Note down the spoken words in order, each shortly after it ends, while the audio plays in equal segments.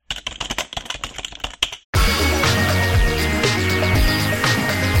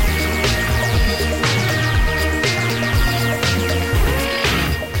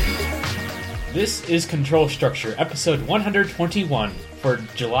This is Control Structure, episode 121 for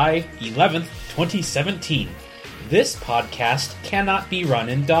July 11th, 2017. This podcast cannot be run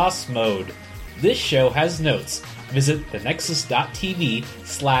in DOS mode. This show has notes. Visit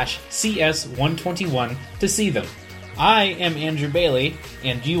thenexus.tv/CS121 to see them. I am Andrew Bailey,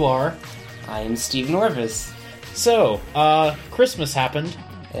 and you are... I am Steve Norvis. So, Christmas happened.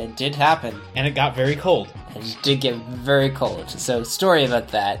 It did happen. And it got very cold. It did get very cold. So, story about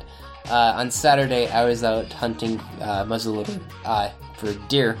that. On Saturday, I was out hunting muzzleloader for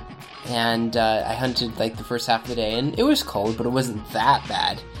deer. And I hunted like the first half of the day, and it was cold, but it wasn't that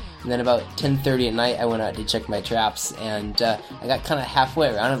bad. And then about 10:30 at night, I went out to check my traps, and I got kind of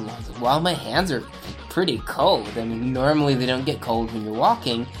halfway around, and I was like, wow, my hands are pretty cold. I mean, normally they don't get cold when you're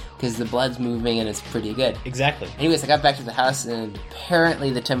walking, because the blood's moving and it's pretty good. Exactly. Anyways, I got back to the house, and apparently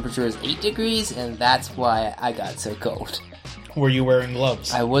the temperature was 8 degrees, and that's why I got so cold. Were you wearing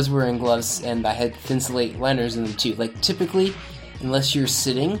gloves? I was wearing gloves, and I had thin-slate liners in them too. Like, typically, unless you're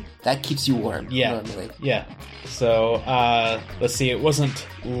sitting, that keeps you warm. Yeah. Normally. Yeah. So, let's see, it wasn't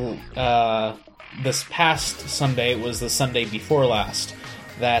this past Sunday, it was the Sunday before last,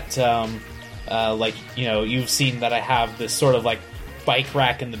 that, you've seen that I have this sort of, bike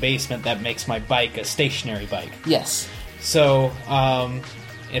rack in the basement that makes my bike a stationary bike. Yes. So,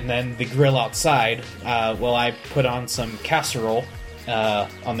 and then the grill outside, I put on some casserole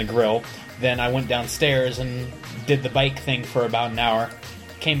on the grill. Then I went downstairs and did the bike thing for about an hour.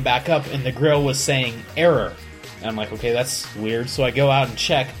 Came back up and the grill was saying error. And I'm like, okay, that's weird. So I go out and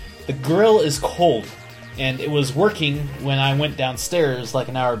check. The grill is cold. And it was working when I went downstairs like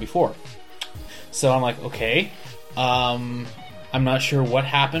an hour before. So I'm like, okay. I'm not sure what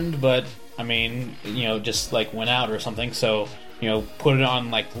happened, but I mean, just went out or something. So, put it on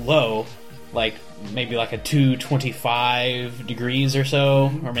low, maybe a 225 degrees or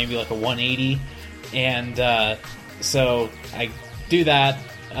so, or maybe a 180. And so I do that,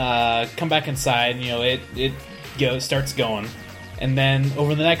 come back inside, it starts going. And then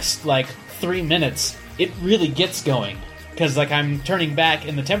over the next 3 minutes, it really gets going. Because I'm turning back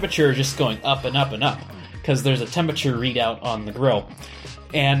and the temperature is just going up and up and up. Because there's a temperature readout on the grill.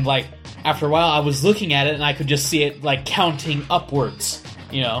 And after a while I was looking at it and I could just see it counting upwards,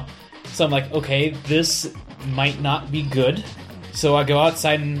 So I'm like, okay, this might not be good. So I go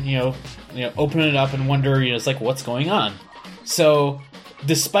outside and, open it up and wonder, what's going on? So,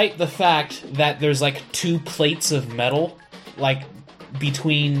 despite the fact that there's 2 plates of metal,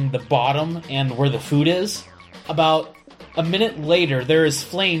 between the bottom and where the food is, about a minute later there is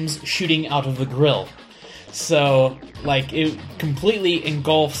flames shooting out of the grill. So, it completely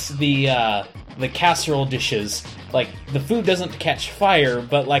engulfs the casserole dishes. The food doesn't catch fire,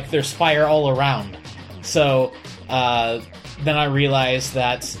 but, there's fire all around. So, then I realized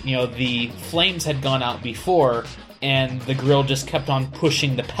that, the flames had gone out before, and the grill just kept on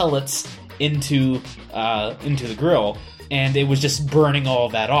pushing the pellets into the grill, and it was just burning all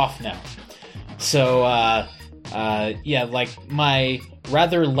of that off now. So, my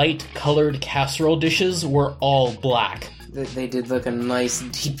rather light-colored casserole dishes were all black. They did look a nice,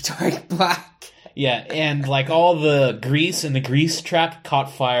 deep, dark black. Yeah, and all the grease in the grease trap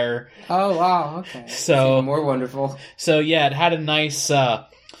caught fire. Oh, wow, okay. So even more wonderful. So, yeah, it had a nice,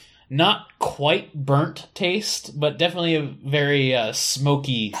 not quite burnt taste, but definitely a very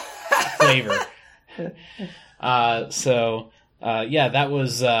smoky flavor. That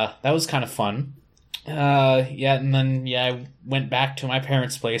was kind of fun. And then, I went back to my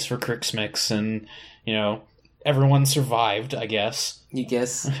parents' place for Christmas, and, everyone survived, I guess. You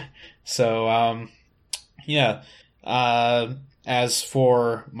guess? So, as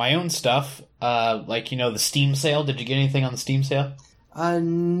for my own stuff, the Steam sale, did you get anything on the Steam sale?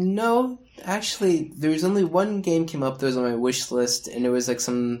 No. Actually, there was only one game came up that was on my wish list, and it was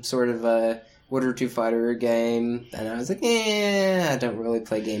some sort of a World War II fighter game, and I was like, I don't really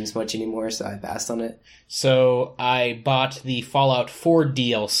play games much anymore, so I passed on it. So, I bought the Fallout 4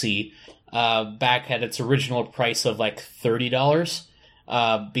 DLC, back at its original price of $30,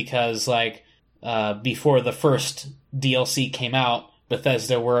 because before the first DLC came out,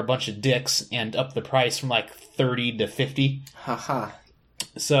 Bethesda were a bunch of dicks and upped the price from 30 to 50. Haha.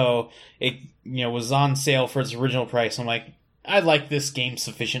 So it was on sale for its original price. I'm like, I like this game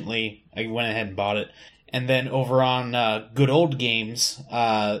sufficiently. I went ahead and bought it. And then over on Good Old Games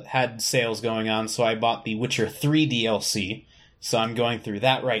had sales going on, so I bought the Witcher 3 DLC. So I'm going through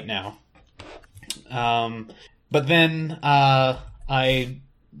that right now. But then I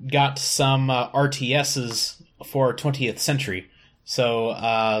got some RTSs for 20th Century. So,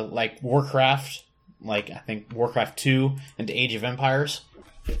 Warcraft, I think Warcraft 2 and Age of Empires.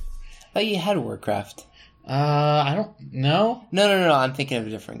 I thought you had Warcraft. I don't know. No. I'm thinking of a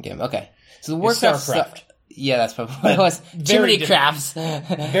different game. Okay. So the Warcraft StarCraft. Yeah, that's probably what it was. Too many crafts.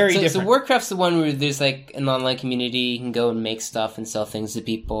 Very different. So Warcraft's the one where there's like an online community, you can go and make stuff and sell things to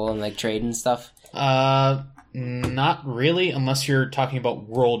people and like trade and stuff. Not really, unless you're talking about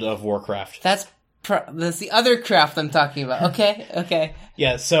World of Warcraft. That's the other craft I'm talking about. Okay.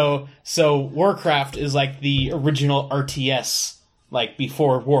 Yeah, so Warcraft is like the original RTS, like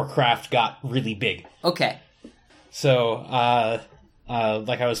before Warcraft got really big. Okay. So,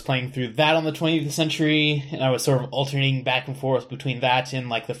 like I was playing through that on the 20th century, and I was sort of alternating back and forth between that and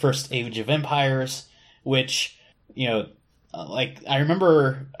like the first Age of Empires, which, you know, like I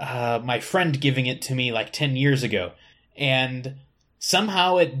remember my friend giving it to me like 10 years ago, and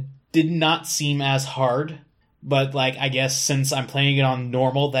somehow it did not seem as hard, but like I guess since I'm playing it on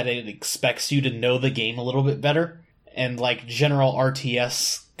normal, that it expects you to know the game a little bit better, and like general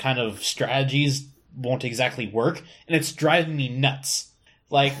RTS kind of strategies won't exactly work, and it's driving me nuts.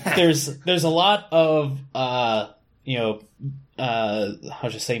 Like there's a lot of how should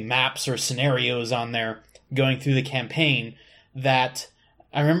I say, maps or scenarios on there going through the campaign that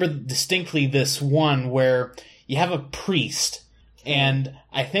I remember distinctly this one where you have a priest, and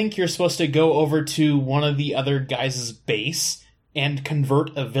I think you're supposed to go over to one of the other guys' base and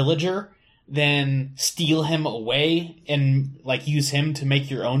convert a villager, then steal him away and like use him to make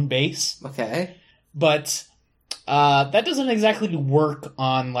your own base. Okay. But that doesn't exactly work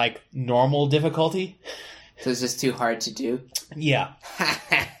on like normal difficulty. So it's just too hard to do? Yeah.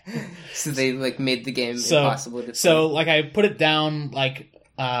 So they like made the game impossible to play. So like I put it down like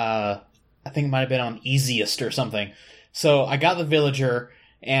I think it might have been on easiest or something. So I got the villager,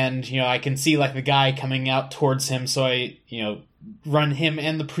 and you know I can see like the guy coming out towards him, so I run him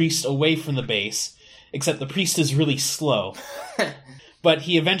and the priest away from the base. Except the priest is really slow. But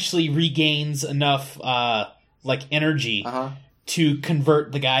he eventually regains enough like energy to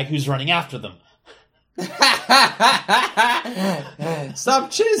convert the guy who's running after them.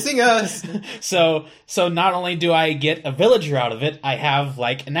 Stop chasing us! So not only do I get a villager out of it, I have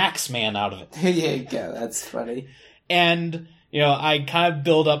like an axeman out of it. Yeah, that's funny. And I kind of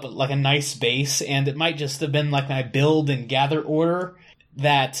build up like a nice base, and it might just have been like my build and gather order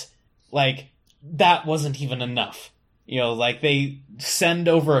that wasn't even enough. Like they send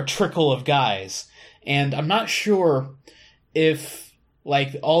over a trickle of guys, and I'm not sure if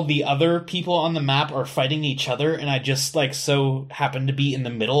like all the other people on the map are fighting each other, and I just like so happen to be in the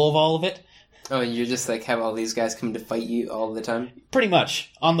middle of all of it. Oh, and you just like have all these guys come to fight you all the time? Pretty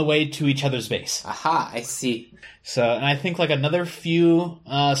much, on the way to each other's base. Aha, I see. So, and I think like another few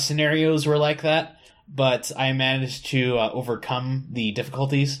scenarios were like that, but I managed to overcome the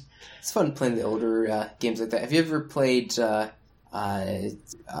difficulties. It's fun playing the older games like that. Have you ever played Sid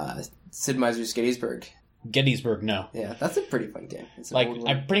Meier's Gettysburg? Gettysburg, no. Yeah, that's a pretty fun game. It's like,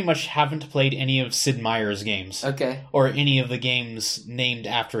 I pretty much haven't played any of Sid Meier's games. Okay. Or any of the games named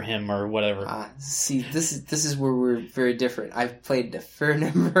after him or whatever. See, this is where we're very different. I've played a fair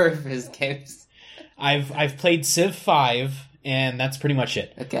number of his games. I've played Civ 5, and that's pretty much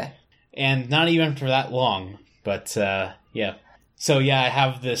it. Okay. And not even for that long, but yeah. So yeah, I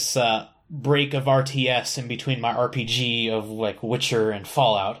have this break of RTS in between my RPG of like Witcher and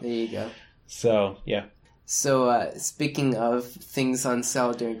Fallout. There you go. So, yeah. So, speaking of things on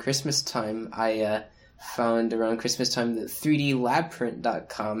sale during Christmas time, I found around Christmas time that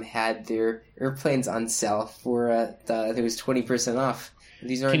 3DLabprint.com had their airplanes on sale for, there was 20% off.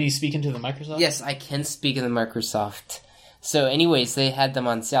 These are. Can you speak into the Microsoft? Yes, I can speak in the Microsoft. So anyways, they had them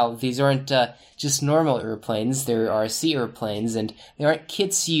on sale. These aren't just normal airplanes. They're RC airplanes, and they aren't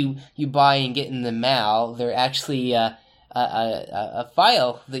kits you buy and get in the mail. They're actually a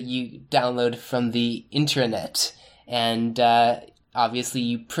file that you download from the internet, and obviously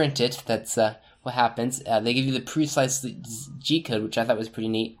you print it. That's what happens. They give you the precise G-code, which I thought was pretty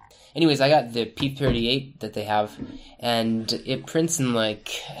neat. Anyways, I got the P38 that they have, and it prints in I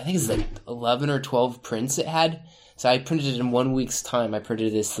think it's 11 or 12 prints it had. So I printed it in 1 week's time. I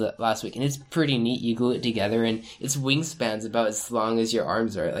printed this last week, and it's pretty neat. You glue it together, and its wingspan's about as long as your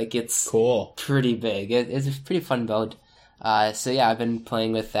arms are. It's cool, pretty big. It's a pretty fun build. So yeah, I've been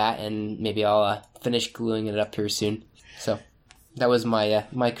playing with that, and maybe I'll finish gluing it up here soon. So that was my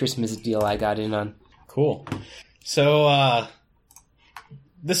my Christmas deal I got in on. Cool. So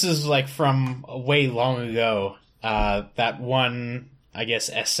this is from way long ago. That one, I guess,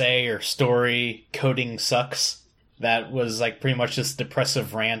 essay or story, Coding Sucks. That was pretty much this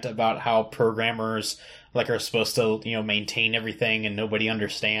depressive rant about how programmers are supposed to maintain everything and nobody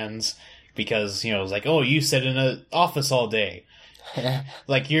understands because it's oh, you sit in an office all day,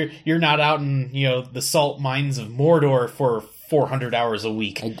 Like you're not out in the salt mines of Mordor for 400 hours a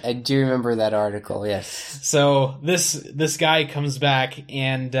week. I do remember that article. Yes. So this guy comes back,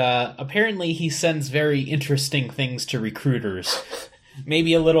 and apparently he sends very interesting things to recruiters.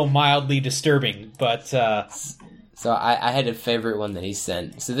 Maybe a little mildly disturbing, but So I had a favorite one that he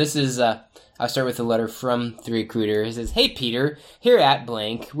sent. So this is I'll start with a letter from the recruiter. He says, "Hey Peter, here at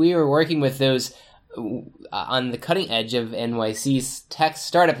blank, we are working with those on the cutting edge of NYC's tech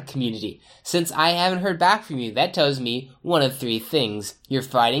startup community. Since I haven't heard back from you, that tells me one of three things. You're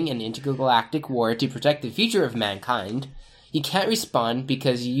fighting an intergalactic war to protect the future of mankind. You can't respond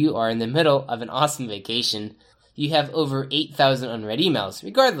because you are in the middle of an awesome vacation. You have over 8,000 unread emails.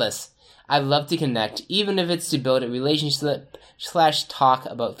 Regardless, I'd love to connect, even if it's to build a relationship / talk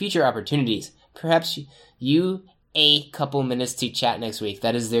about future opportunities. Perhaps you a couple minutes to chat next week."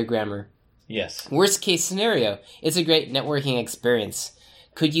 That is their grammar. yes. Worst case scenario, it's a great networking experience.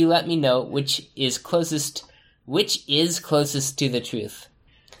 Could you let me know which is closest to the truth?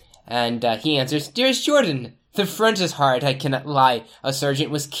 And he answers, "Dearest Jordan, the front is hard, I cannot lie. A sergeant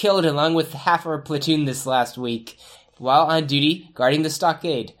was killed along with half our platoon this last week, while on duty guarding the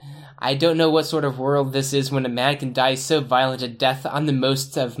stockade. I don't know what sort of world this is when a man can die so violent a death on the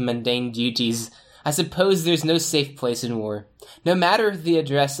most of mundane duties. I suppose there's no safe place in war. No matter the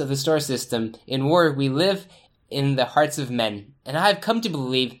address of the star system, in war we live in the hearts of men, and I have come to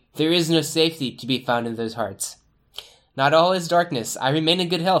believe there is no safety to be found in those hearts. Not all is darkness. I remain in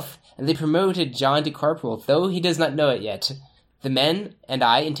good health, and they promoted John to corporal, though he does not know it yet. The men and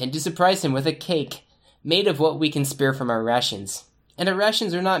I intend to surprise him with a cake, made of what we can spare from our rations. And our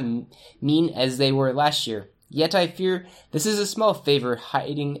rations are not mean as they were last year. Yet I fear this is a small favor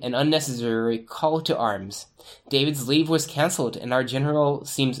hiding an unnecessary call to arms. David's leave was cancelled, and our general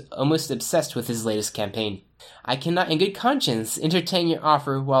seems almost obsessed with his latest campaign. I cannot in good conscience entertain your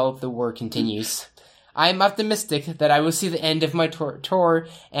offer while the war continues. I am optimistic that I will see the end of my tour,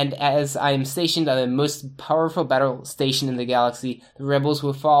 and as I am stationed on the most powerful battle station in the galaxy, the rebels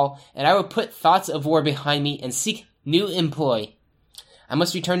will fall, and I will put thoughts of war behind me and seek new employ. I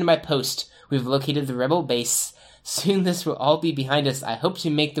must return to my post. We've located the rebel base. Soon this will all be behind us. I hope to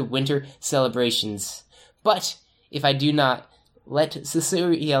make the winter celebrations. But if I do not, let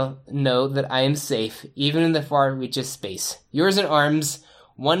Cecilia know that I am safe, even in the far reach of space. Yours in arms,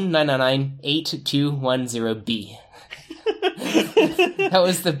 1998210B." That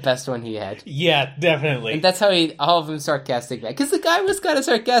was the best one he had. Yeah, definitely. And that's how all of them sarcastic back. Because the guy was kind of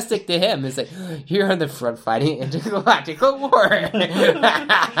sarcastic to him. It's like, "You're on the front fighting intergalactic war."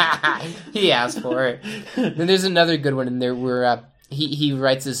 He asked for it. Then there's another good one in there where he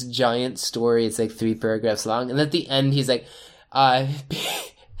writes this giant story. It's like 3 paragraphs long. And at the end, he's like,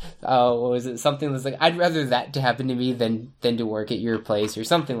 what was it? Something that's like, "I'd rather that to happen to me than to work at your place," or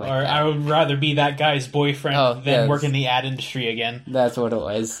something like that. Or I would rather be that guy's boyfriend than work in the ad industry again. That's what it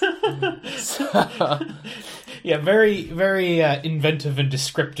was. So, yeah, very, very inventive and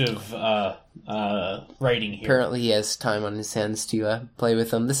descriptive writing here. Apparently he has time on his hands to play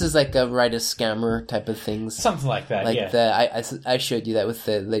with them. This is like a write a scammer type of things. Something like that, like yeah. I showed you that with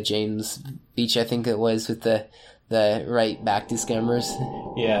the James Beach, I think it was, with the right back to scammers.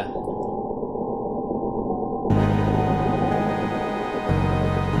 Yeah.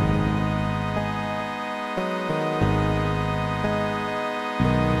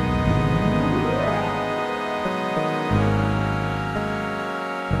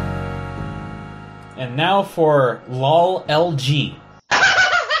 And now for LOL LG.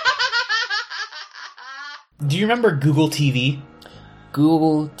 Do you remember Google TV?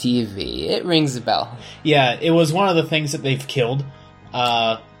 Google TV. It rings a bell. Yeah, it was one of the things that they've killed.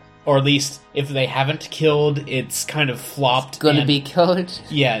 Or at least, if they haven't killed, it's kind of flopped. It's gonna be killed?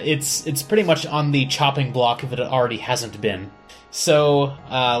 Yeah, it's pretty much on the chopping block if it already hasn't been. So,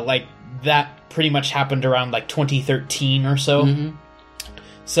 that pretty much happened around, 2013 or so. Mm-hmm.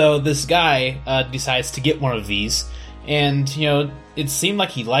 So this guy decides to get one of these, and, it seemed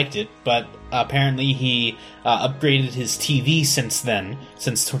like he liked it, but apparently he upgraded his TV since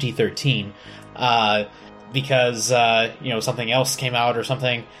 2013, because, something else came out or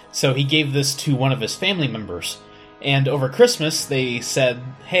something. So he gave this to one of his family members. And over Christmas, they said,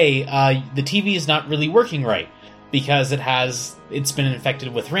 "Hey, the TV is not really working right, because it's been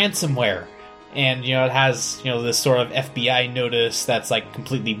infected with ransomware. And, it has, this sort of FBI notice that's,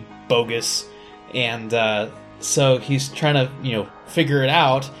 completely bogus." And so he's trying to, figure it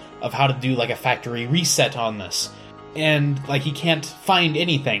out of how to do, a factory reset on this. And, he can't find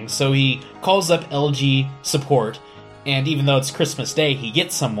anything, so he calls up LG support, and even though it's Christmas Day, he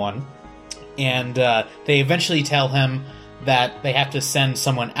gets someone, and they eventually tell him that they have to send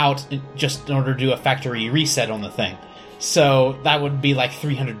someone out just in order to do a factory reset on the thing. So that would be like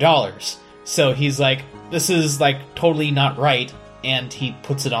 $300. So he's like, this is like totally not right, and he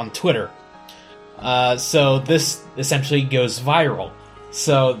puts it on Twitter. So this essentially goes viral.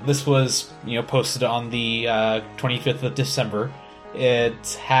 So this was, posted on the 25th of December.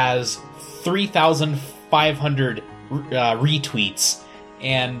 It has 3,500 retweets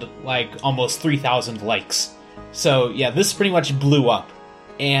and like almost 3,000 likes. So yeah, this pretty much blew up.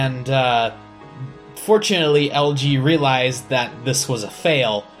 And fortunately, LG realized that this was a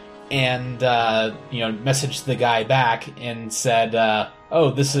fail and messaged the guy back and said,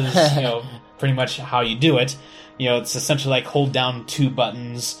 "Oh, this is pretty much how you do it. It's essentially like hold down 2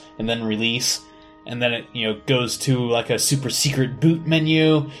 buttons and then release." And then it, goes to like a super secret boot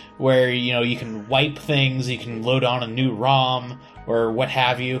menu where, you can wipe things, you can load on a new ROM or what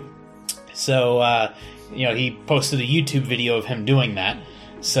have you. So, he posted a YouTube video of him doing that.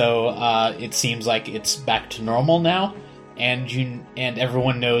 So, it seems like it's back to normal now. And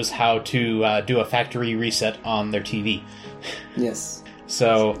everyone knows how to do a factory reset on their TV. Yes.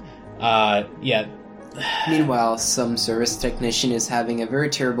 So, yeah. Meanwhile, some service technician is having a very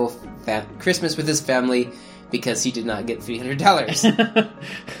terrible Christmas with his family because he did not get $300.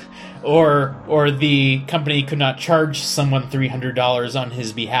 or the company could not charge someone $300 on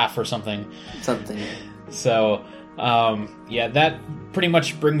his behalf or something. So, that pretty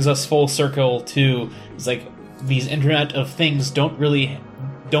much brings us full circle to, it's like, these Internet of Things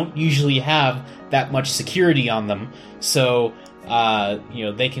don't usually have that much security on them. So,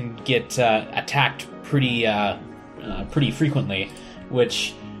 they can get attacked pretty frequently,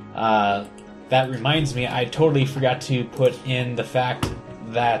 which that reminds me, I totally forgot to put in the fact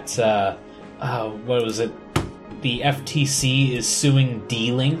that what was it? The FTC is suing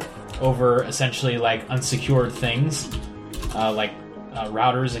D-Link over essentially like unsecured things, like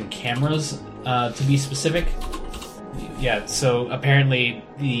routers and cameras, to be specific. Yeah, so apparently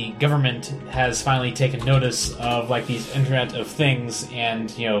the government has finally taken notice of like these Internet of Things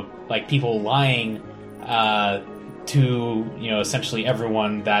and like people lying to essentially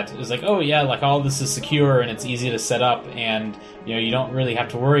everyone that is like, oh yeah, like all this is secure and it's easy to set up and you don't really have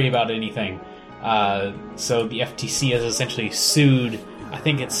to worry about anything. So the FTC has essentially sued, I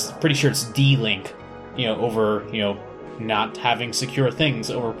think it's pretty sure it's D-Link, over not having secure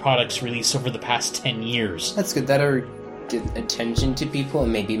things over products released over the past 10 years. That's good. That'll get attention to people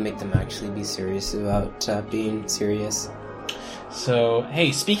and maybe make them actually be serious about being serious. So,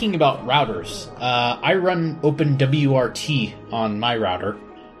 hey, speaking about routers, I run OpenWRT on my router,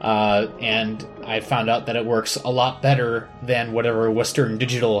 and I found out that it works a lot better than whatever Western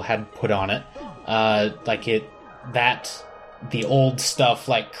Digital had put on it. The old stuff,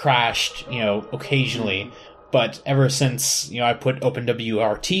 like, crashed, occasionally, but ever since, I put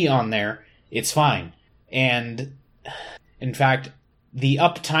OpenWRT on there, it's fine. And, in fact, the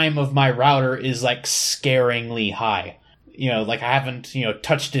uptime of my router is, like, scaringly high. I haven't,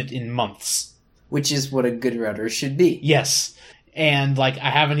 touched it in months. Which is what a good router should be. Yes. And, I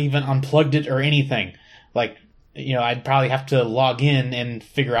haven't even unplugged it or anything. I'd probably have to log in and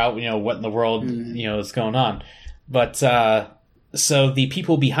figure out, what in the world, is going on. But, so the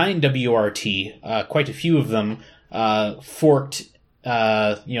people behind WRT, quite a few of them, forked,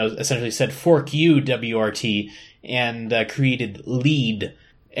 essentially said, fork you, WRT, and created LEDE,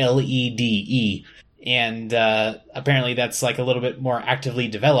 LEDE. And apparently that's like a little bit more actively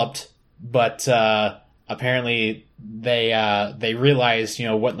developed, but apparently they realized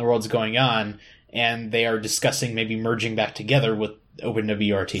what in the world's going on, and they are discussing maybe merging back together with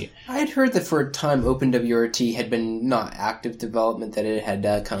OpenWRT. I had heard that for a time OpenWRT had been not active development, that it had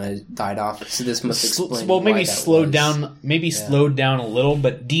kind of died off. So this must explain. Well, maybe why slowed down. Maybe slowed down a little,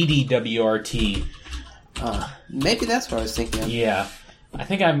 but DDWRT. Maybe that's what I was thinking of. Yeah. I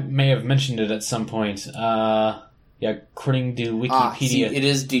think I may have mentioned it at some point. According to Wikipedia. It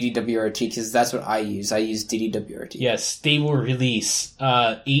is DDWRT, because that's what I use. I use DDWRT. Yes, stable release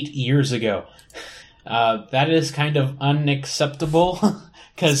 8 years ago. That is kind of unacceptable.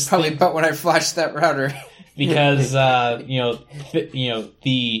 Cause probably about when I flashed that router. Because, the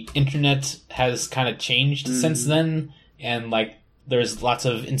internet has kind of changed since then, and, there's lots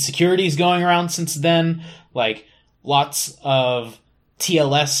of insecurities going around since then. Lots of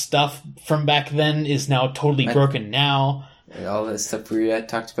TLS stuff from back then is now totally broken now. All that stuff we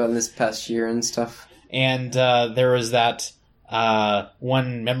talked about in this past year and stuff. And there was that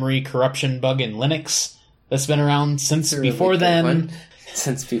one memory corruption bug in Linux that's been around since before then. One.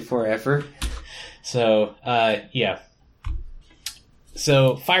 Since before ever. So, yeah.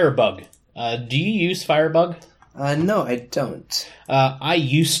 So, Firebug. Do you use Firebug? No, I don't. I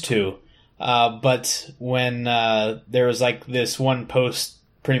used to, but when there was like this one post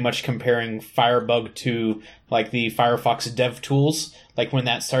pretty much comparing Firebug to like the Firefox dev tools, like when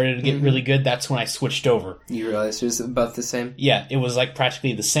that started to get really good, that's when I switched over. You realized it was about the same? Yeah, it was like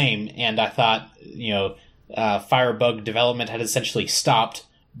practically the same, and I thought, Firebug development had essentially stopped,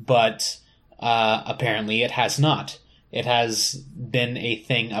 but apparently it has not. It has been a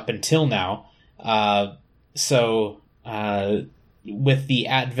thing up until now. So with the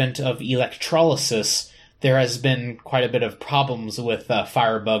advent of electrolysis, there has been quite a bit of problems with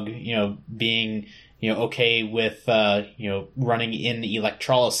Firebug, being, okay with, running in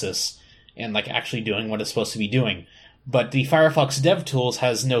electrolysis and like actually doing what it's supposed to be doing. But the Firefox DevTools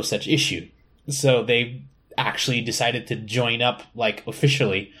has no such issue. So they actually decided to join up like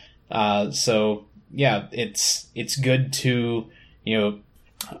officially. So yeah, it's good to,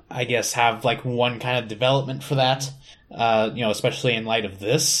 I guess have like one kind of development for that. Especially in light of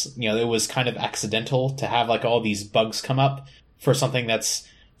this, it was kind of accidental to have like all these bugs come up for something that's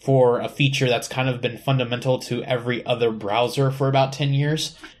for a feature that's kind of been fundamental to every other browser for about 10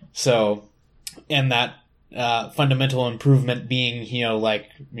 years. So, and that fundamental improvement being,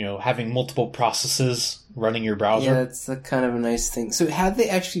 having multiple processes running your browser. Yeah, that's kind of a nice thing. So how they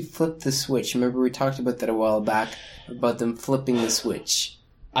actually flipped the switch? Remember we talked about that a while back, about them flipping the switch.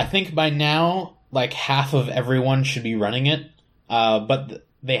 I think by now, like half of everyone should be running it, but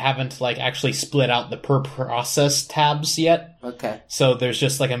they haven't like actually split out the per process tabs yet. Okay. So there's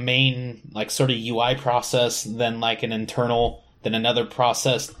just like a main like sort of UI process, then like an internal, then another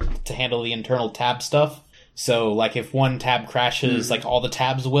process to handle the internal tab stuff. So like if one tab crashes, like all the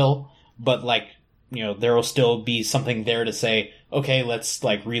tabs will, but like, there will still be something there to say, okay, let's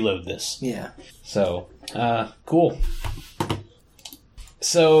like reload this. Yeah. So, cool.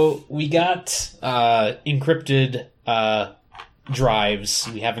 So we got encrypted drives.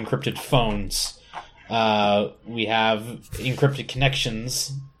 We have encrypted phones. We have encrypted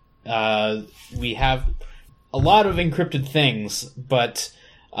connections. We have a lot of encrypted things, but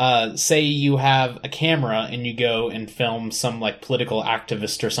say you have a camera and you go and film some like political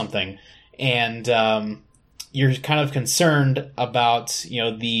activist or something, and you're kind of concerned about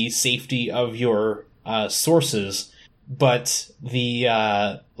the safety of your sources. But the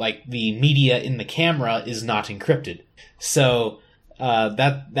the media in the camera is not encrypted. So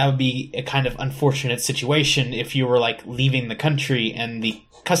that would be a kind of unfortunate situation if you were like leaving the country and the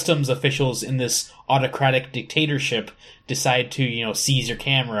customs officials in this autocratic dictatorship decide to seize your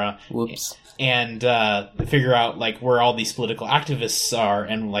camera. Whoops. And figure out like where all these political activists are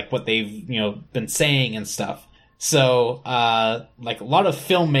and like what they've been saying and stuff. So like a lot of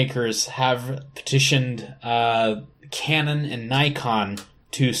filmmakers have petitioned Canon and Nikon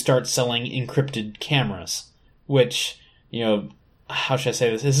to start selling encrypted cameras, which, how should I say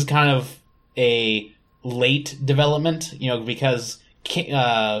this? This is kind of a late development, because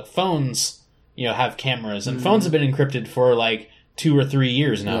phones, have cameras, and phones have been encrypted for like 2 or 3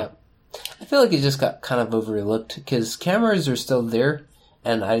 years now. Yeah. I feel like it just got kind of overlooked, because cameras are still there,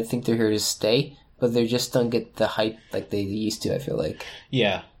 and I think they're here to stay, but they just don't get the hype like they used to, I feel like.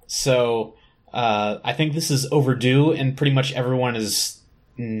 Yeah, so I think this is overdue, and pretty much everyone has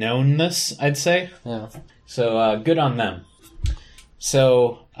known this, I'd say. Yeah. So, good on them.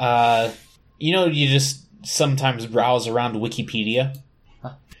 So, you just sometimes browse around Wikipedia.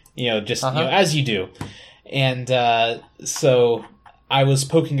 Huh. As you do. And, so I was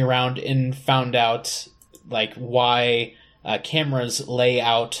poking around and found out, like, why cameras lay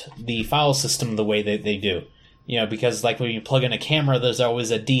out the file system the way that they do. Because like when you plug in a camera, there's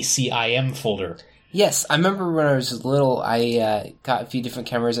always a DCIM folder. Yes, I remember when I was little, I got a few different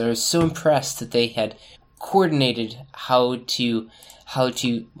cameras, and I was so impressed that they had coordinated how to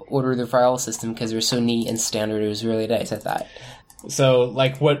order their file system, because they were so neat and standard. It was really nice, I thought. So,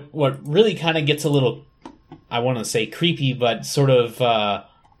 like, what really kind of gets a little, I want to say creepy, but sort of,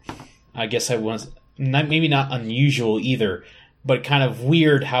 I guess maybe not unusual either, but kind of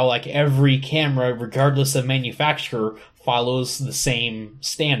weird how, like, every camera, regardless of manufacturer, follows the same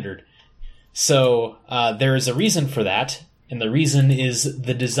standard. So, there is a reason for that, and the reason is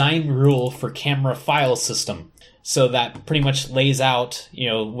the design rule for camera file system. So that pretty much lays out,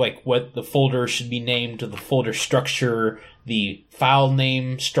 like, what the folder should be named, the folder structure, the file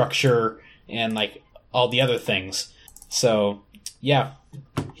name structure, and, like, all the other things. So, yeah,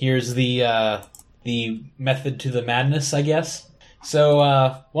 here's the method to the madness, I guess. So,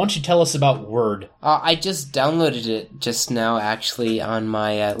 why don't you tell us about Word? I just downloaded it just now, actually, on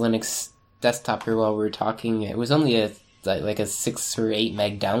my Linux desktop here while we were talking. It was only a like a 6 or 8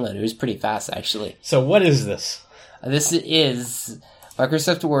 meg download. It was pretty fast, actually. So what is this? This is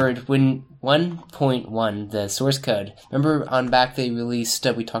Microsoft Word 1.1, the source code. Remember on back they released,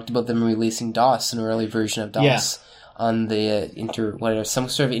 we talked about them releasing DOS, an early version of DOS, on the some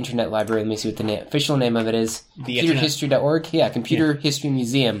sort of internet library. Let me see what the official name of it is. Computerhistory.org? Yeah, Computer History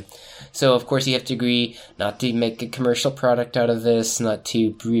Museum. So, of course, you have to agree not to make a commercial product out of this, not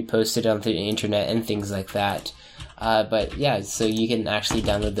to repost it on the internet and things like that. But yeah, so you can actually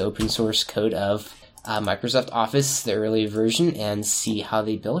download the open source code of Microsoft Office, the early version, and see how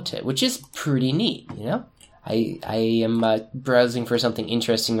they built it, which is pretty neat, you know? I am browsing for something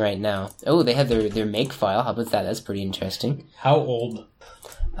interesting right now. Oh, they have their make file. How about that? That's pretty interesting. How old?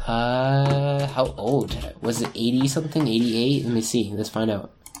 How old? Was it 80-something? 88? Let me see. Let's find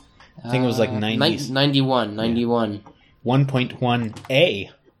out. I think it was like 90s. 91.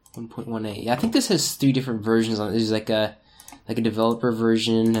 1.1a. 1.1a. Yeah, I think this has 3 different versions on it. There's like a developer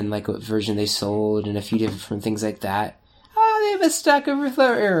version and like what version they sold and a few different things like that. They have a Stack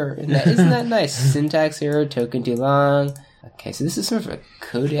Overflow error. Isn't that nice? Syntax error, token too long. Okay, so this is sort of a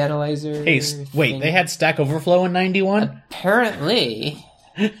code analyzer. Hey, wait, they had Stack Overflow in 91? Apparently.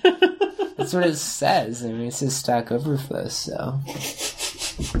 That's what it says. I mean, it says Stack Overflow, so.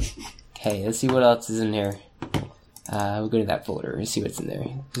 Okay, let's see what else is in here. We'll go to that folder and see what's in there.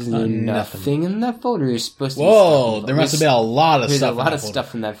 There's nothing in that folder. There's supposed to be Whoa, there must have been a lot of stuff. There's a lot of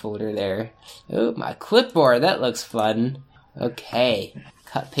stuff in that folder there. Oh, my clipboard. That looks fun. Okay.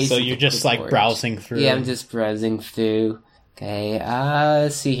 Cut, paste. So you're just like browsing through? Yeah, I'm just browsing through. Okay,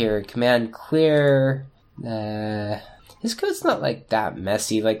 let's see here. Command clear. This code's not like that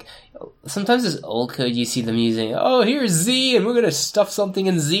messy. Like, sometimes this old code you see them using, oh, here's Z, and we're gonna stuff something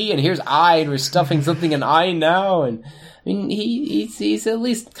in Z, and here's I, and we're stuffing something in I now, and I mean, he's at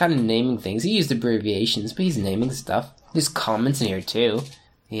least kind of naming things. He used abbreviations, but he's naming stuff. There's comments in here, too.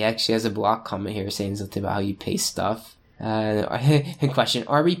 He actually has a block comment here saying something about how you paste stuff. Question,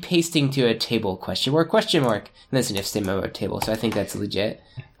 are we pasting to a table? Question mark. And that's an if statement about a table, so I think that's legit.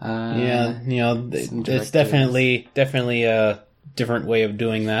 Yeah, you know, it's definitely a different way of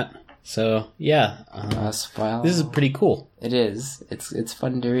doing that. So, yeah. File. This is pretty cool. It is. It's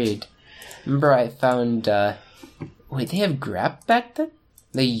fun to read. Remember I found, wait, they have grep back then?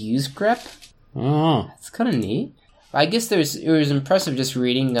 They use grep? Oh. That's kind of neat. I guess it was impressive just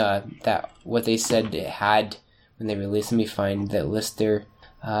reading, that, what they said it had when they released. Let me find that list there,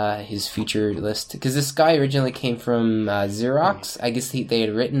 his feature list. Because this guy originally came from Xerox. I guess they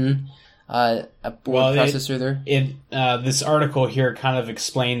had written a word processor there. This article here kind of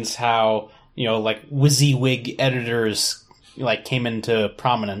explains how, you know, like WYSIWYG editors like came into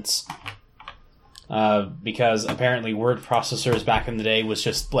prominence. Because apparently word processors back in the day was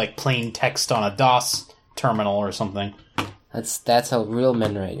just like plain text on a DOS terminal or something. That's how real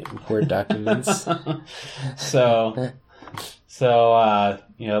men write Word documents. So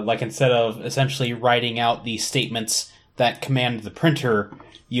you know, like instead of essentially writing out the statements that command the printer,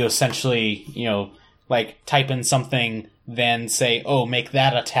 you essentially, you know, like type in something, then say, oh, make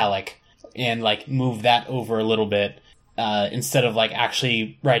that italic, and like move that over a little bit, instead of like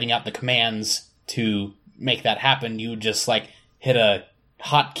actually writing out the commands to make that happen. You just like hit a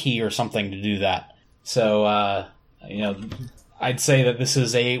hotkey or something to do that. So, you know, I'd say that this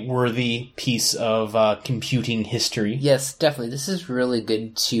is a worthy piece of computing history. Yes, definitely. This is really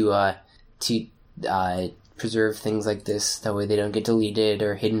good to preserve things like this. That way they don't get deleted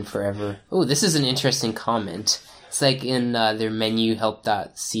or hidden forever. Oh, this is an interesting comment. It's like in their menu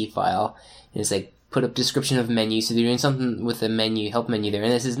help.c file. And it's like, put up description of menu. So they're doing something with the menu, help menu there.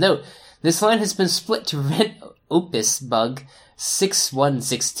 And it says, note, this line has been split to prevent Opus bug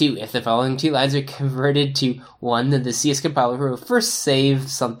 6162. If the following 2 lines are converted to one, then the CS compiler will first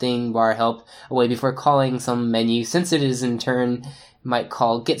save something bar help away before calling some menu. Since it is in turn might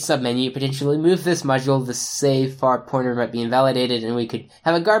call get submenu, potentially move this module, the save far pointer might be invalidated, and we could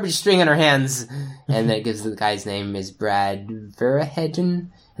have a garbage string on our hands. And that gives the guy's name is Brad Verhegen,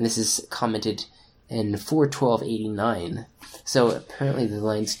 and this is commented in 4/12/89. So apparently the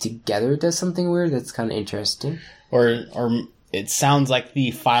lines together does something weird. That's kind of interesting. Or it sounds like the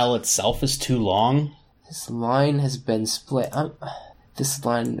file itself is too long. This line has been split. This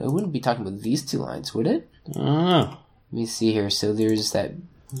line, it wouldn't be talking about these 2 lines, would it? Oh. Let me see here. So there's that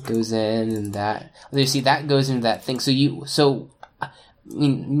goes in and that. You see, that goes into that thing. I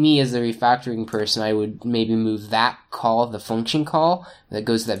mean, me as a refactoring person, I would maybe move that call, the function call that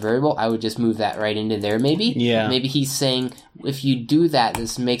goes to that variable. I would just move that right into there, maybe. Yeah. Maybe he's saying, if you do that,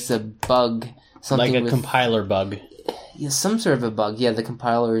 this makes a bug. Something like a compiler bug. some sort of a bug. Yeah, the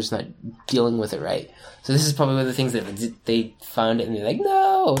compiler is not dealing with it right. So this is probably one of the things that they found it and they're like,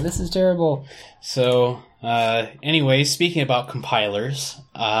 no, this is terrible. So, anyway, speaking about compilers,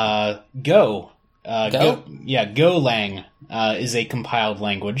 Go. Go? Golang is a compiled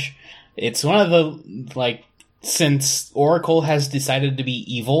language. It's one of the, since Oracle has decided to be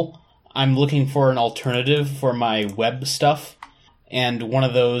evil, I'm looking for an alternative for my web stuff, and one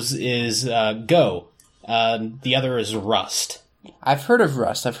of those is Go. The other is Rust. I've heard of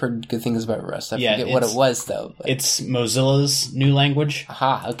Rust. I've heard good things about Rust. I forget what it was, though. But... It's Mozilla's new language.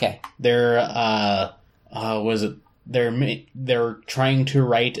 Aha, okay. They're, They're trying to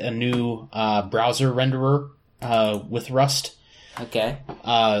write a new browser renderer with Rust. Okay.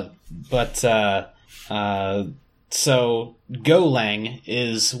 So Golang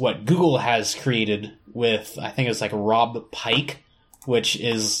is what Google has created with, I think it's like Rob Pike, which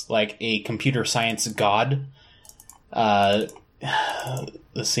is like a computer science god. Let's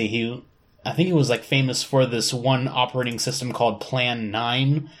see, I think he was like famous for this one operating system called Plan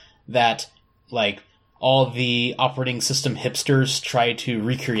 9 that like all the operating system hipsters try to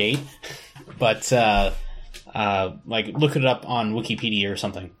recreate. But look it up on Wikipedia or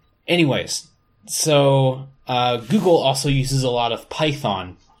something. Anyways, so Google also uses a lot of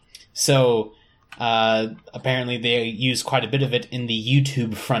Python. So apparently they use quite a bit of it in the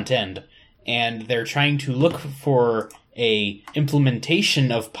YouTube front end. And they're trying to look for a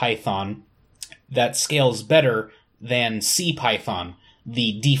implementation of Python that scales better than CPython,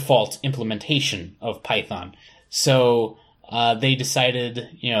 the default implementation of Python. So they decided,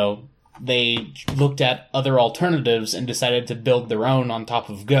 they looked at other alternatives and decided to build their own on top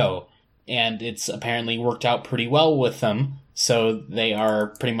of Go. And it's apparently worked out pretty well with them, so they are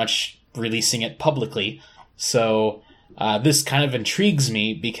pretty much releasing it publicly. So this kind of intrigues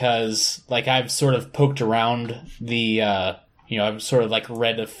me because, I've sort of poked around the, I've sort of,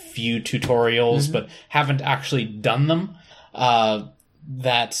 read a few tutorials, but haven't actually done them.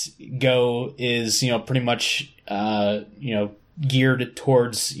 That Go is, pretty much, geared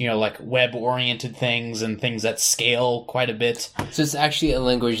towards, web-oriented things and things that scale quite a bit. So it's actually a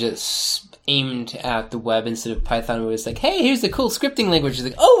language that's aimed at the web instead of Python, where it's like, hey, here's the cool scripting language. It's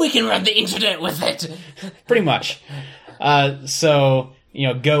like, oh, we can run the internet with it! Pretty much. So,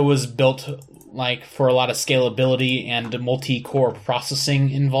 Go was built, for a lot of scalability and multi-core processing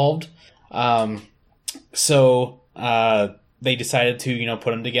involved. So, they decided to,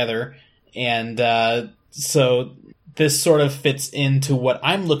 put them together. And, so this sort of fits into what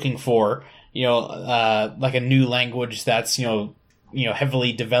I'm looking for, like a new language that's,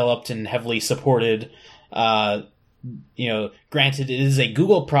 heavily developed and heavily supported. Granted, it is a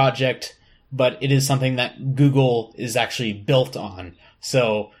Google project, but it is something that Google is actually built on.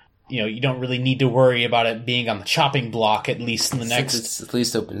 So, you don't really need to worry about it being on the chopping block, at least in the next... Since it's at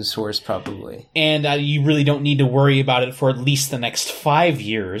least open source, probably. And you really don't need to worry about it for at least the next 5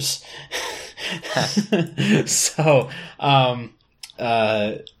 years. So, so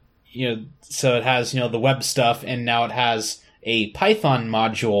it has, the web stuff, and now it has a Python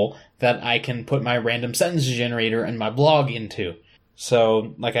module that I can put my random sentence generator and my blog into.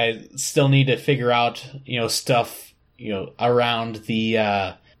 So, I still need to figure out, stuff, around the,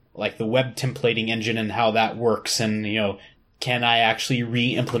 the web templating engine and how that works, and, can I actually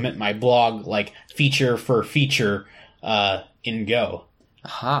re-implement my blog, feature for feature, in Go.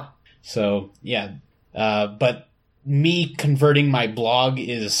 Aha. So, yeah. But me converting my blog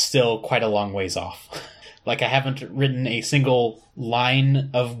is still quite a long ways off. I haven't written a single line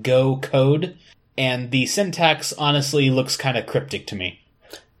of Go code, and the syntax honestly looks kind of cryptic to me.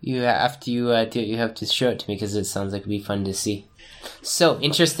 You have to show it to me because it sounds like it'd be fun to see. So,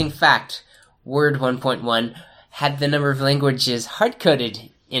 interesting fact. Word 1.1 had the number of languages hard-coded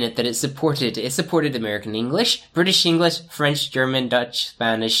in it that it supported. It supported American English, British English, French, German, Dutch,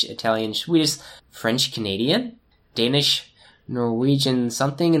 Spanish, Italian, Swedish, French Canadian, Danish, Norwegian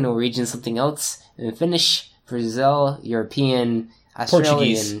something, and Norwegian something else, and Finnish, Brazil, European,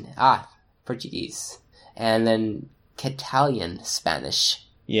 Australian, Portuguese, and then Catalan Spanish.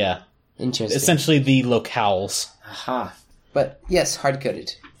 Yeah. Interesting. Essentially the locales. Aha. But yes,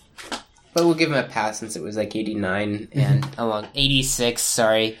 hard-coded. But we'll give him a pass since it was 89 and 86,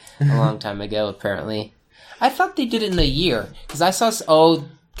 sorry, a long time ago, apparently. I thought they did it in a year, because I saw,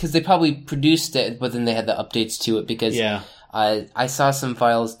 because they probably produced it, but then they had the updates to it, because I saw some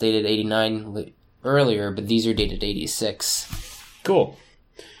files dated 89 earlier, but these are dated 86. Cool.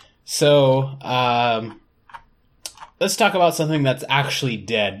 So, let's talk about something that's actually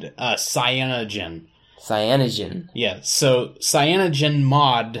dead, Cyanogen. Cyanogen. Yeah, so Cyanogen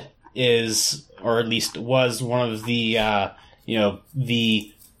mod is, or at least was, one of the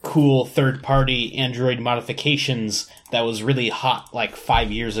the cool third-party Android modifications that was really hot like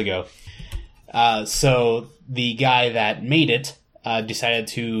 5 years ago. So the guy that made it decided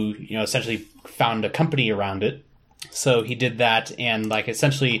to, essentially found a company around it. So he did that and like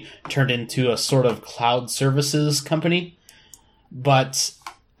essentially turned into a sort of cloud services company. But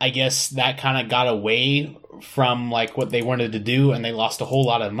I guess that kind of got away from like what they wanted to do, and they lost a whole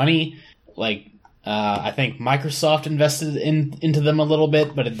lot of money. Like I think Microsoft invested into them a little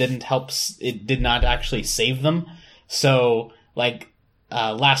bit, but it didn't help. It did not actually save them. So like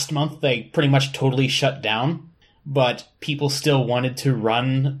last month, they pretty much totally shut down. But people still wanted to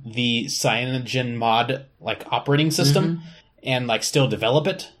run the CyanogenMod like operating system and like still develop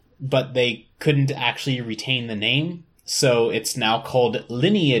it, but they couldn't actually retain the name. So it's now called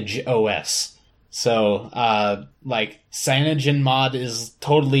Lineage OS. So like CyanogenMod is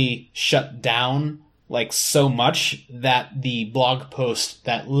totally shut down, like so much that the blog post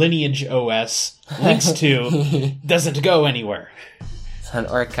that Lineage OS links to doesn't go anywhere. It's on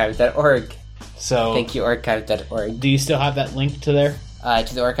archive.org. So thank you, archive.org. Do you still have that link to there?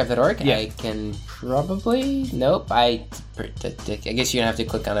 To the archive.org? Yeah. I can probably... Nope. I guess you're going to have to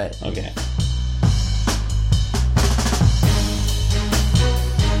click on it. Okay.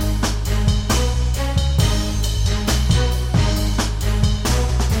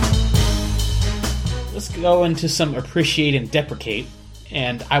 Let's go into some appreciate and deprecate.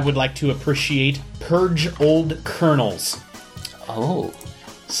 And I would like to appreciate purge old kernels. Oh.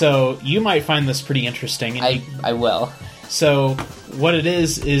 So you might find this pretty interesting. And I will. So what it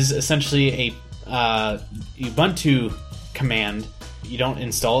is essentially a Ubuntu command. You don't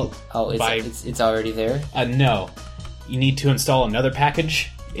install it. Oh, it's already there? No. You need to install another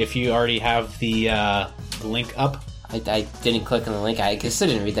package if you already have the link up. I didn't click on the link. I guess I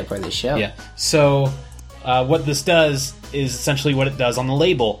didn't read that part of the show. Yeah. So what this does is essentially what it does on the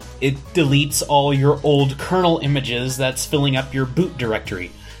label. It deletes all your old kernel images that's filling up your boot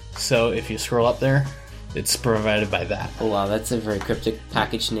directory. So if you scroll up there, it's provided by that. Oh wow, that's a very cryptic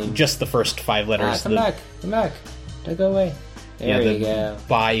package name. Just the first 5 letters. Come back. Don't go away. There you go.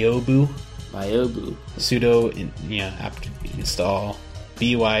 Byobu. Sudo apt install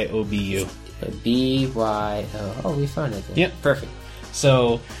BYOBU. BYO. Oh, we found it. Yep. Perfect.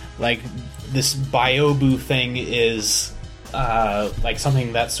 So, like, this Byobu thing is like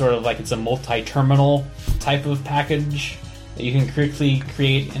something that's sort of like it's a multi-terminal type of package that you can quickly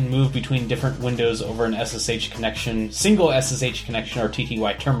create and move between different windows over an SSH connection, single SSH connection or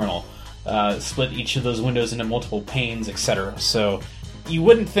TTY terminal. Split each of those windows into multiple panes, etc. So you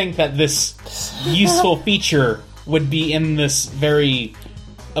wouldn't think that this useful feature would be in this very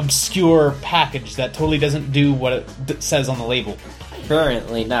obscure package that totally doesn't do what it says on the label.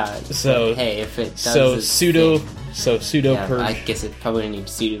 Apparently not. So but hey, if it does, sudo yeah, purge. I guess it probably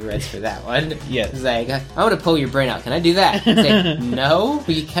needs sudo res for that one. Yeah. It's like, I want to pull your brain out. Can I do that? Say, no,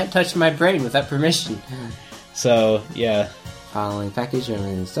 but you can't touch my brain without permission. So yeah. Following package,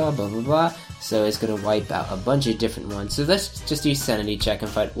 install, blah blah blah. So it's going to wipe out a bunch of different ones. So let's just do sanity check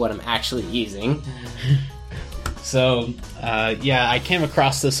and find what I'm actually using. So, I came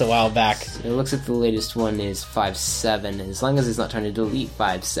across this a while back. So it looks like the latest one is 5.7. As long as it's not trying to delete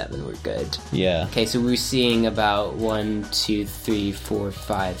 5.7, we're good. Yeah. Okay, so we're seeing about 1, 2, 3, 4,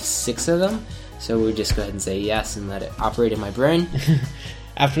 5, 6 of them. So we'll just go ahead and say yes and let it operate in my brain.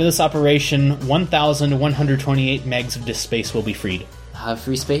 After this operation, 1,128 megs of disk space will be freed.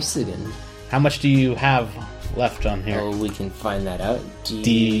 Free space again. How much do you have left on here? Oh, we can find that out.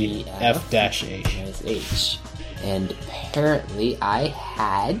 DF-H. And apparently I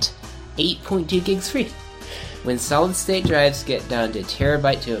had 8.2 gigs free. When solid state drives get down to a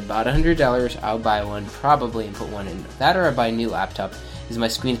terabyte to about $100, I'll buy one probably and put one in. That or I'll buy a new laptop. Because my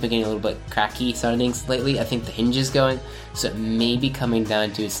screen's been getting a little bit cracky sounding lately. I think the hinge is going, so it may be coming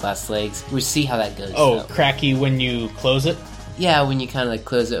down to its last legs. We'll see how that goes. Oh, cracky when you close it? Yeah, when you kind of like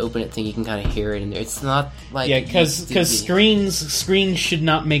close it, open it thing, you can kind of hear it in there. It's not like... Yeah, because screens should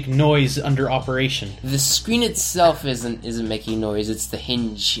not make noise under operation. The screen itself isn't making noise, it's the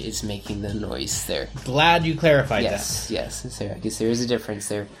hinge is making the noise there. Glad you clarified that. Yes, I guess there is a difference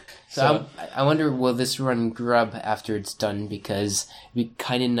there. So I wonder, will this run grub after it's done? Because it'd be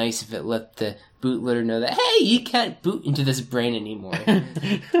kind of nice if it let the bootloader know that, hey, you can't boot into this brain anymore.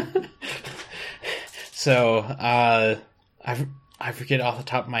 So, I forget off the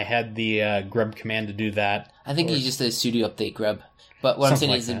top of my head the grub command to do that. I think you just did a sudo update grub. But what I'm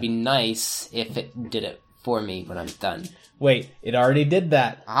saying like is it'd be nice if it did it for me when I'm done. Wait, it already did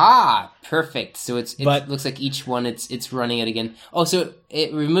that. Ah, perfect. So it But- looks like each one it's running it again. Oh, so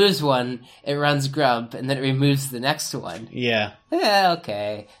it removes one, it runs grub, and then it removes the next one. Yeah. Yeah,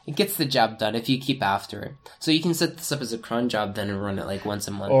 okay. It gets the job done if you keep after it. So you can set this up as a cron job then and run it like once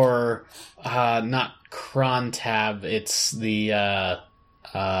a month. Or, not cron tab, it's the,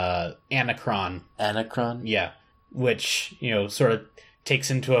 anacron. Anacron? Yeah. Which, sort of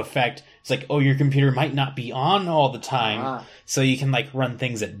takes into effect, it's like, oh, your computer might not be on all the time, so you can, like, run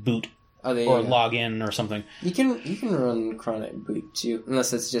things at boot. Oh, there Or you go. log in or something. You can run cron at boot too,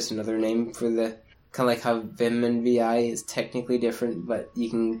 unless it's just another name for the... Kind of like how Vim and VI is technically different, but you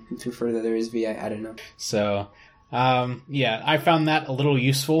can prefer that there is VI, I don't know. So, yeah, I found that a little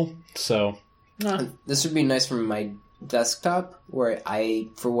useful, so... This would be nice for my desktop, where I,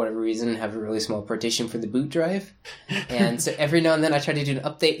 for whatever reason, have a really small partition for the boot drive. And so every now and then I try to do an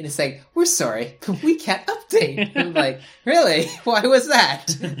update, and it's like, we're sorry, we can't update. I'm like, really? Why was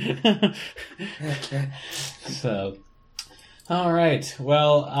that? So, alright,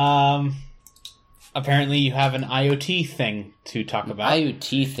 well, apparently you have an IoT thing to talk about.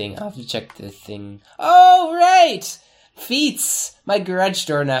 IoT thing, I'll have to check the thing. Oh, right! Feats! My garage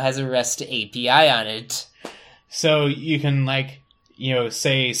door now has a REST API on it. So you can, like,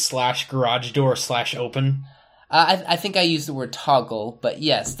 say /garage door /open. I think I used the word toggle, but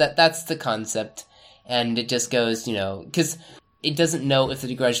yes, that's the concept. And it just goes, because it doesn't know if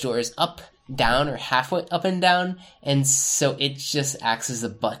the garage door is up, down, or halfway up and down, and so it just acts as a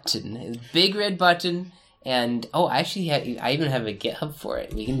button. A big red button, and, I even have a GitHub for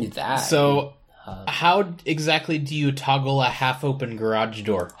it. We can do that. So, how exactly do you toggle a half-open garage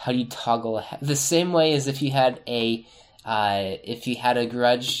door? How do you toggle the same way as if you had a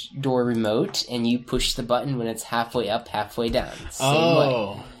garage door remote and you push the button when it's halfway up, halfway down. Same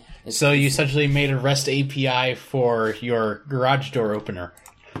way. So you essentially made a REST API for your garage door opener.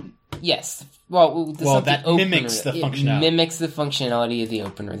 Yes. Well, that mimics the functionality. It mimics the functionality of the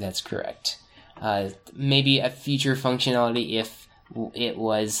opener. That's correct. Maybe a future functionality, if it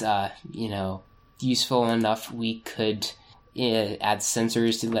was, useful enough, we could add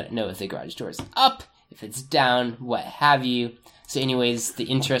sensors to let it know if the garage door is up, if it's down, what have you. So anyways, the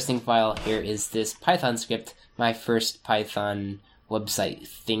interesting file here is this Python script, my first Python website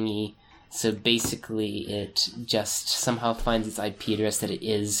thingy. So basically it just somehow finds its IP address that it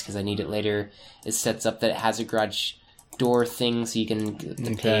is, because I need it later. It sets up that it has a garage door thing, so you can get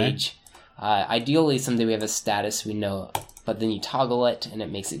the page. Ideally, someday we have a status we know, but then you toggle it and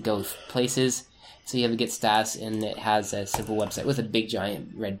it makes it go places. So you have a get status, and it has a simple website with a big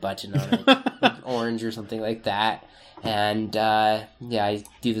giant red button on it, like orange or something like that. And I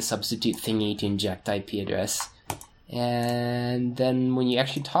do the substitute thingy to inject IP address. And then when you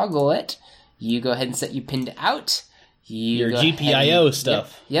actually toggle it, you go ahead and set your pin to out. Your GPIO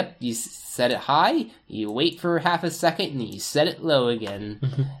stuff. Yep, you set it high, you wait for half a second, and you set it low again.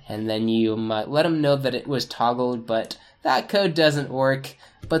 And then you let them know that it was toggled, but that code doesn't work.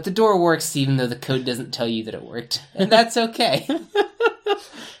 But the door works even though the code doesn't tell you that it worked. And that's okay.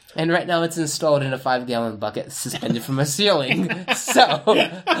 And right now it's installed in a 5-gallon bucket suspended from a ceiling. So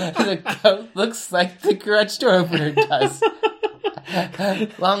the code looks like the garage door opener does.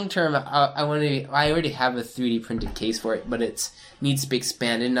 Long term, I already have a 3D printed case for it, but it needs to be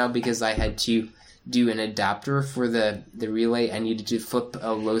expanded now because I had to do an adapter for the relay. I needed to flip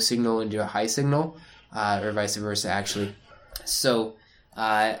a low signal into a high signal, or vice versa, actually. So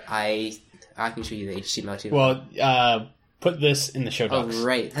I can show you the HTML too. Well, put this in the show docs. Oh,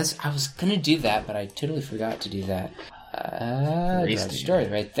 right. I was gonna do that, but I totally forgot to do that. Story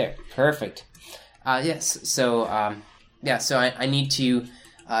right there. Perfect. Yes. So, so I need to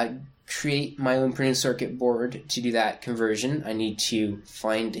create my own printed circuit board to do that conversion. I need to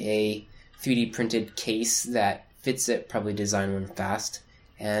find a 3D printed case that fits it, probably design one fast,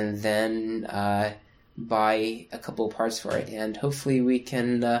 and then buy a couple of parts for it, and hopefully we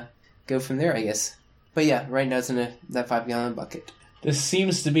can go from there, I guess. But yeah, right now it's in that 5-gallon bucket. This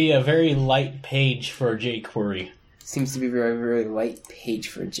seems to be a very light page for jQuery. Seems to be a very, very light page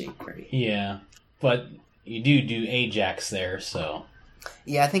for jQuery. Yeah, but you do Ajax there, so...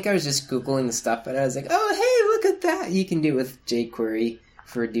 Yeah, I think I was just Googling the stuff, and I was like, oh, hey, look at that! You can do it with jQuery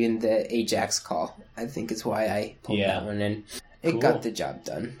for doing the Ajax call. I think is why I pulled that one in. It got the job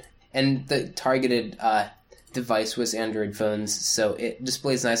done. And the targeted device was Android phones, so it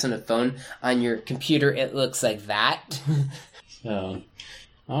displays nice on a phone. On your computer, it looks like that. So,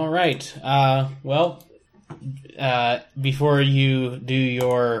 all right. Before you do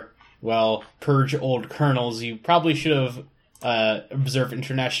your, purge old kernels, you probably should have observed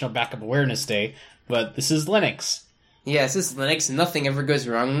International Backup Awareness Day, but this is Linux. Yeah, this is Linux, and nothing ever goes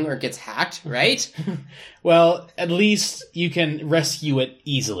wrong or gets hacked, right? Well, at least you can rescue it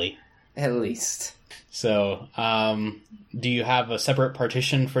easily. At least. So, do you have a separate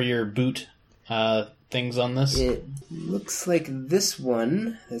partition for your boot things on this? It looks like this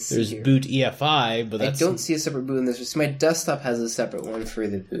one. There's boot EFI, but that's... I don't see a separate boot in this. So my desktop has a separate one for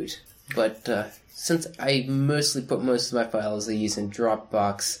the boot. But since I mostly put most of my files I use in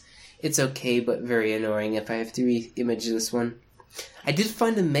Dropbox, it's okay, but very annoying if I have to re-image this one. I did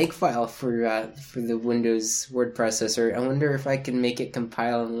find a makefile for the Windows word processor. I wonder if I can make it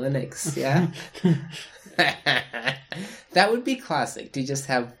compile in Linux. Yeah, that would be classic to just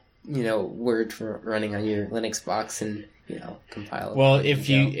have Word for running on your Linux box and compile. Well, if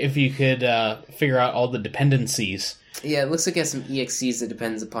you could figure out all the dependencies. Yeah, it looks like it has some exes that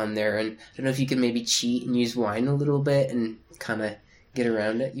depends upon there, and I don't know if you can maybe cheat and use Wine a little bit and kind of get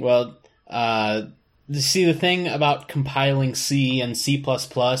around it. Well, see, the thing about compiling C and C++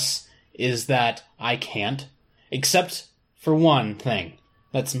 is that I can't, except for one thing.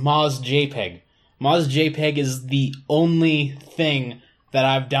 That's MozJPEG. MozJPEG is the only thing that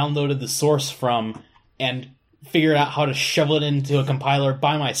I've downloaded the source from and figured out how to shovel it into a compiler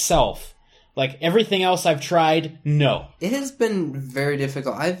by myself. Like, everything else I've tried, no. It has been very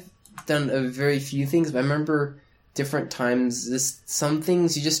difficult. I've done a very few things, but I remember different times, some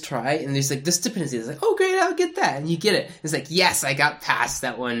things you just try, and there's like this dependency. It's like, oh great, I'll get that, and you get it. It's like, yes, I got past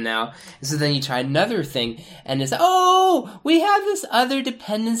that one now. And so then you try another thing, and it's like, oh, we have this other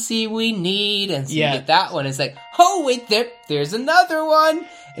dependency we need, and so you get that one. It's like, oh wait, there's another one,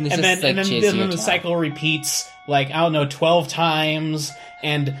 and it's then the cycle repeats, like, I don't know, 12 times.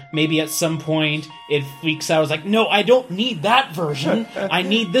 And maybe at some point it freaks out. It's like, no, I don't need that version. I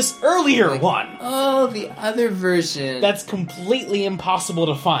need this earlier one. Oh, the other version. That's completely impossible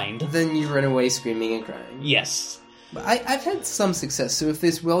to find. Then you run away screaming and crying. Yes. But I've had some success. So if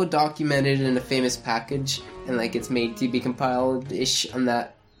it's well documented in a famous package and like it's made to be compiled-ish on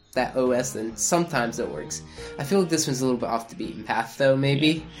that OS, then sometimes it works. I feel like this one's a little bit off the beaten path, though.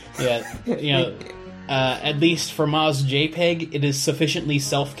 Maybe. Yeah. At least for MozJPEG, it is sufficiently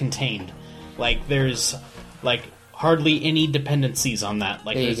self-contained. Like, there's, like, hardly any dependencies on that.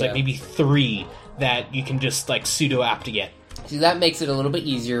 Like, there's, like, maybe 3 that you can just, like, sudo apt-get. See, that makes it a little bit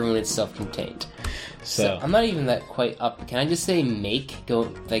easier when it's self-contained. So I'm not even that quite up. Can I just say makefile?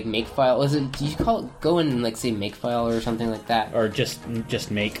 Do you call it, go in and, like, say makefile or something like that? Or just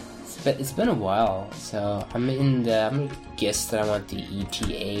make. It's been a while, so I'm gonna guess that I want the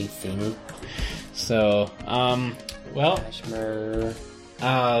ETA thing. So, well, Ashmer.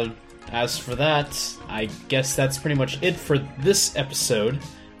 As for that, I guess that's pretty much it for this episode.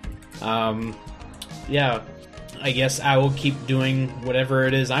 Yeah, I guess I will keep doing whatever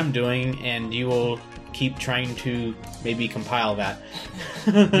it is I'm doing, and you will keep trying to maybe compile that.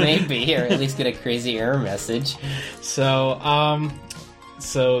 Maybe, or at least get a crazy error message. So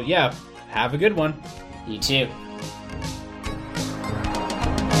yeah, have a good one. You too.